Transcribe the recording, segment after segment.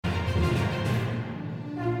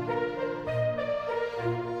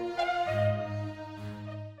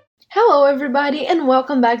everybody, and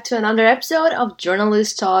welcome back to another episode of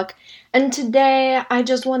Journalist Talk. And today, I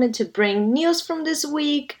just wanted to bring news from this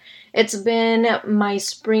week. It's been my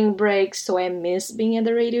spring break, so I miss being at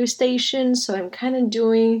the radio station, so I'm kind of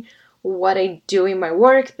doing what I do in my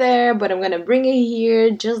work there, but I'm gonna bring it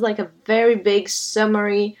here, just like a very big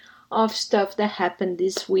summary of stuff that happened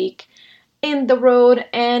this week in the road,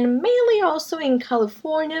 and mainly also in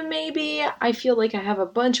California. Maybe I feel like I have a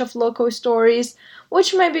bunch of local stories,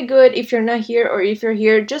 which might be good if you're not here or if you're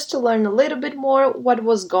here just to learn a little bit more what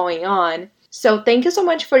was going on. So thank you so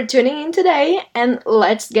much for tuning in today, and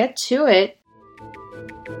let's get to it.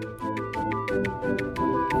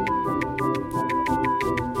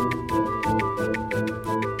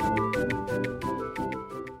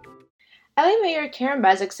 LA Mayor Karen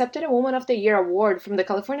Bass accepted a Woman of the Year award from the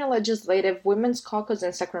California Legislative Women's Caucus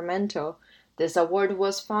in Sacramento. This award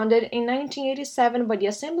was founded in 1987 by the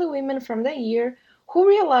Assemblywomen from that year who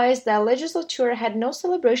realized that legislature had no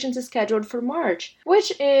celebrations scheduled for March,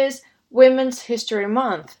 which is Women's History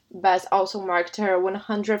Month. Bass also marked her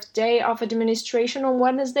 100th day of administration on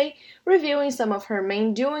Wednesday, reviewing some of her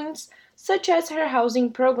main doings, such as her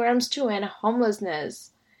housing programs to end homelessness.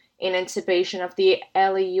 In anticipation of the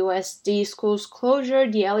LAUSD school's closure,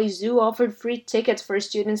 the LA Zoo offered free tickets for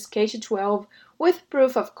students K-12 with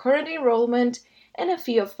proof of current enrollment and a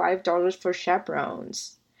fee of $5 for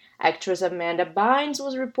chaperones. Actress Amanda Bynes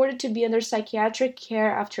was reported to be under psychiatric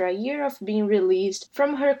care after a year of being released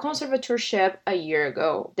from her conservatorship a year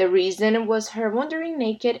ago. The reason was her wandering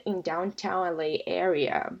naked in downtown LA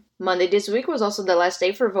area. Monday this week was also the last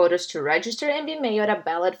day for voters to register and be mailed a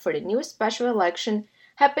ballot for the new special election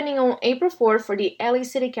happening on April 4th for the LA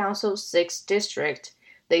City Council's 6th District.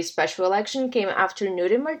 The special election came after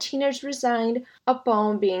Nudie Martinez resigned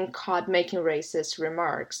upon being caught making racist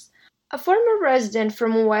remarks. A former resident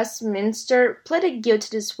from Westminster pleaded guilty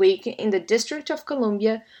this week in the District of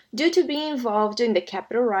Columbia due to being involved in the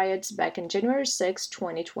Capitol riots back on January 6,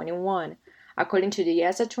 2021. According to the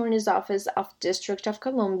U.S. Attorney's Office of District of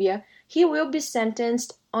Columbia, he will be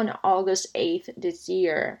sentenced on August 8th this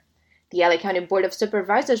year. The LA County Board of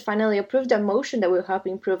Supervisors finally approved a motion that will help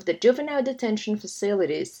improve the juvenile detention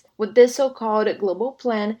facilities. With this so-called global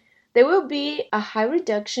plan, there will be a high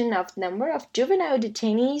reduction of the number of juvenile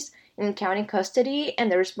detainees in county custody,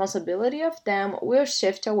 and the responsibility of them will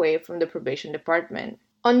shift away from the probation department.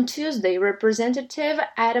 On Tuesday, Representative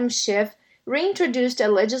Adam Schiff reintroduced a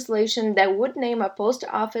legislation that would name a post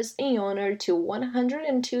office in honor to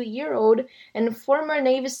 102-year-old and former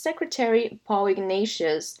Navy Secretary Paul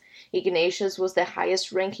Ignatius. Ignatius was the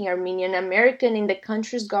highest-ranking Armenian American in the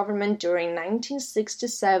country's government during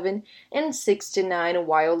 1967 and 69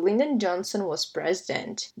 while Lyndon Johnson was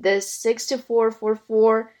president. The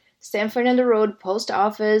 6444 San Fernando Road Post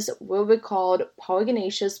Office will be called Paul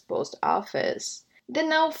Ignatius Post Office. The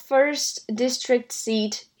now 1st District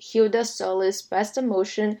seat, Hilda Solis, passed a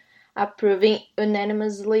motion approving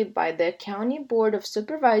unanimously by the County Board of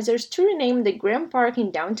Supervisors to rename the Grand Park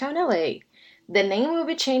in downtown LA. The name will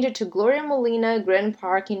be changed to Gloria Molina Grand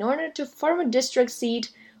Park in honor to former district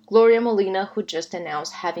seat Gloria Molina, who just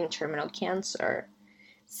announced having terminal cancer.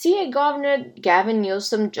 CA Governor Gavin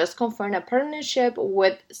Newsom just confirmed a partnership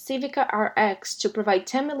with Civica RX to provide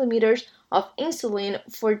 10 millimeters of insulin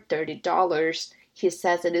for $30. He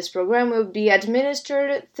says that this program will be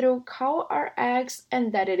administered through CalRx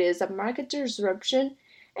and that it is a market disruption,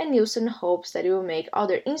 and Newsom hopes that it will make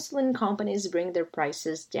other insulin companies bring their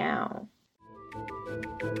prices down.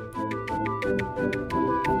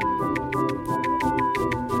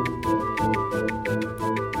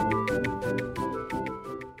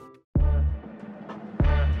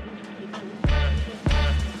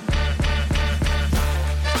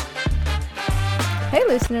 Hey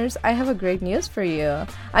listeners, I have a great news for you.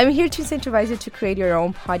 I'm here to incentivize you to create your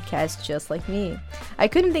own podcast just like me. I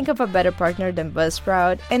couldn't think of a better partner than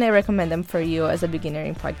Buzzsprout, and I recommend them for you as a beginner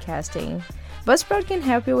in podcasting. Buzzsprout can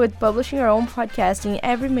help you with publishing your own podcast in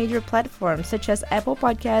every major platform such as Apple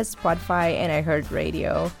Podcasts, Spotify, and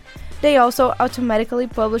iHeartRadio. They also automatically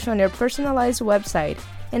publish on your personalized website,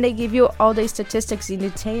 and they give you all the statistics in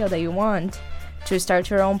detail that you want. To start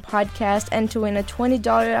your own podcast and to win a $20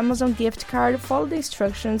 Amazon gift card, follow the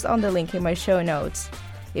instructions on the link in my show notes.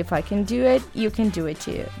 If I can do it, you can do it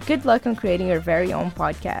too. Good luck on creating your very own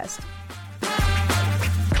podcast.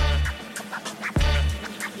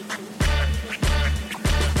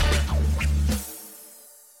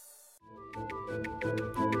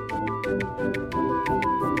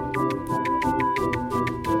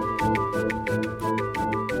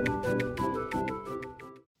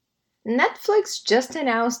 Netflix just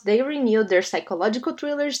announced they renewed their psychological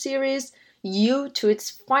thriller series You to its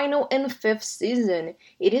final and fifth season.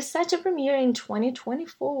 It is set to premiere in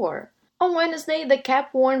 2024. On Wednesday, the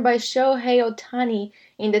cap worn by Shohei Ohtani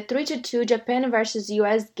in the 3-2 Japan vs.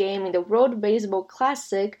 US game in the World Baseball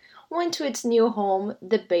Classic went to its new home,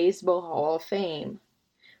 the Baseball Hall of Fame.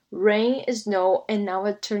 Rain, snow, and now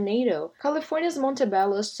a tornado. California's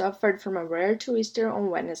Montebello suffered from a rare twister on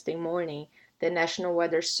Wednesday morning. The National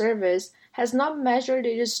Weather Service has not measured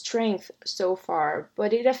its strength so far,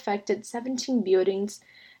 but it affected 17 buildings,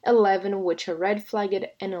 11 which are red-flagged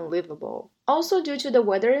and unlivable. Also due to the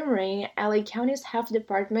weather and rain, LA County's Health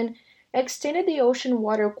Department extended the ocean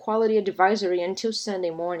water quality advisory until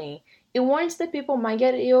Sunday morning. It warns that people might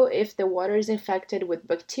get ill if the water is infected with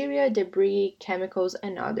bacteria, debris, chemicals,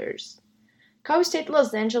 and others. Cal State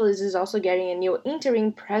Los Angeles is also getting a new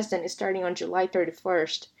interim president starting on July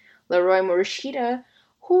 31st. Leroy Morishita,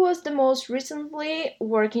 who was the most recently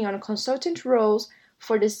working on consultant roles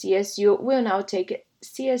for the CSU, will now take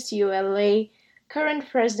CSU LA current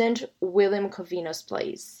president William Covino's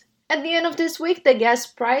place. At the end of this week, the gas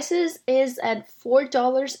prices is at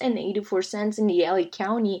 $4.84 in the LA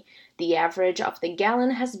County. The average of the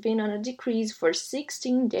gallon has been on a decrease for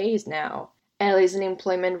 16 days now. LA's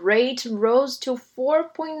unemployment rate rose to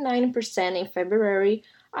 4.9% in February,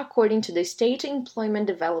 according to the State Employment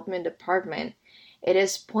Development Department. It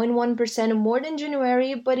is 0.1% more than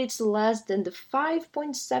January, but it's less than the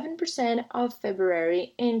 5.7% of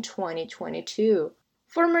February in 2022.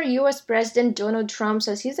 Former U.S. President Donald Trump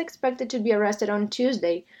says he's expected to be arrested on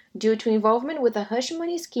Tuesday due to involvement with a hush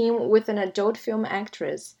money scheme with an adult film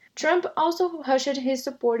actress. Trump also hushed his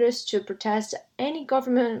supporters to protest any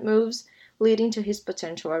government moves leading to his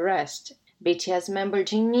potential arrest. BTS member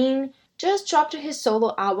Jimin just dropped his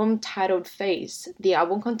solo album titled Face. The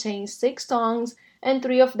album contains 6 songs, and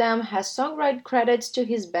 3 of them has songwriting credits to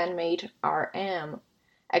his bandmate RM.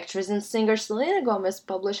 Actress and singer Selena Gomez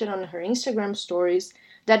published on her Instagram stories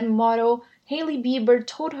that model Hailey Bieber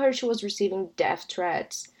told her she was receiving death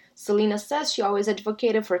threats. Selena says she always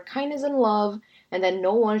advocated for kindness and love, and that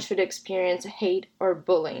no one should experience hate or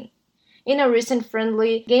bullying. In a recent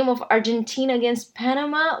friendly game of Argentina against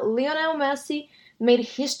Panama, Lionel Messi made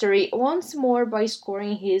history once more by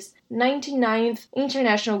scoring his 99th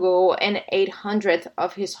international goal and 800th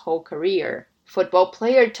of his whole career. Football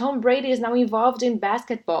player Tom Brady is now involved in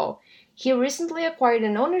basketball. He recently acquired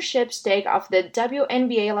an ownership stake of the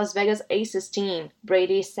WNBA Las Vegas Aces team.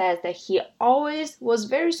 Brady says that he always was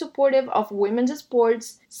very supportive of women's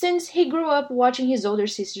sports since he grew up watching his older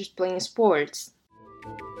sisters playing sports.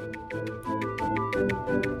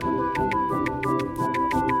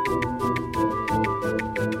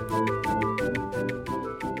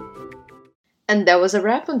 And that was a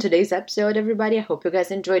wrap on today's episode, everybody. I hope you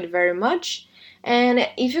guys enjoyed very much. And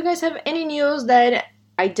if you guys have any news that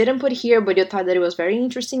I didn't put here, but you thought that it was very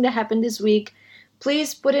interesting that happened this week,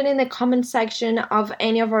 please put it in the comment section of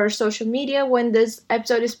any of our social media when this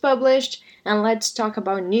episode is published, and let's talk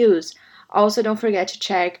about news. Also, don't forget to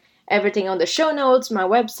check everything on the show notes, my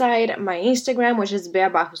website, my Instagram, which is Bea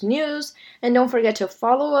Barros News, and don't forget to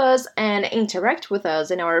follow us and interact with us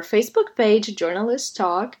in our Facebook page, Journalist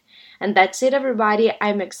Talk. And that's it, everybody.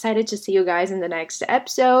 I'm excited to see you guys in the next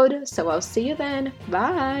episode, so I'll see you then.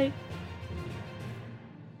 Bye!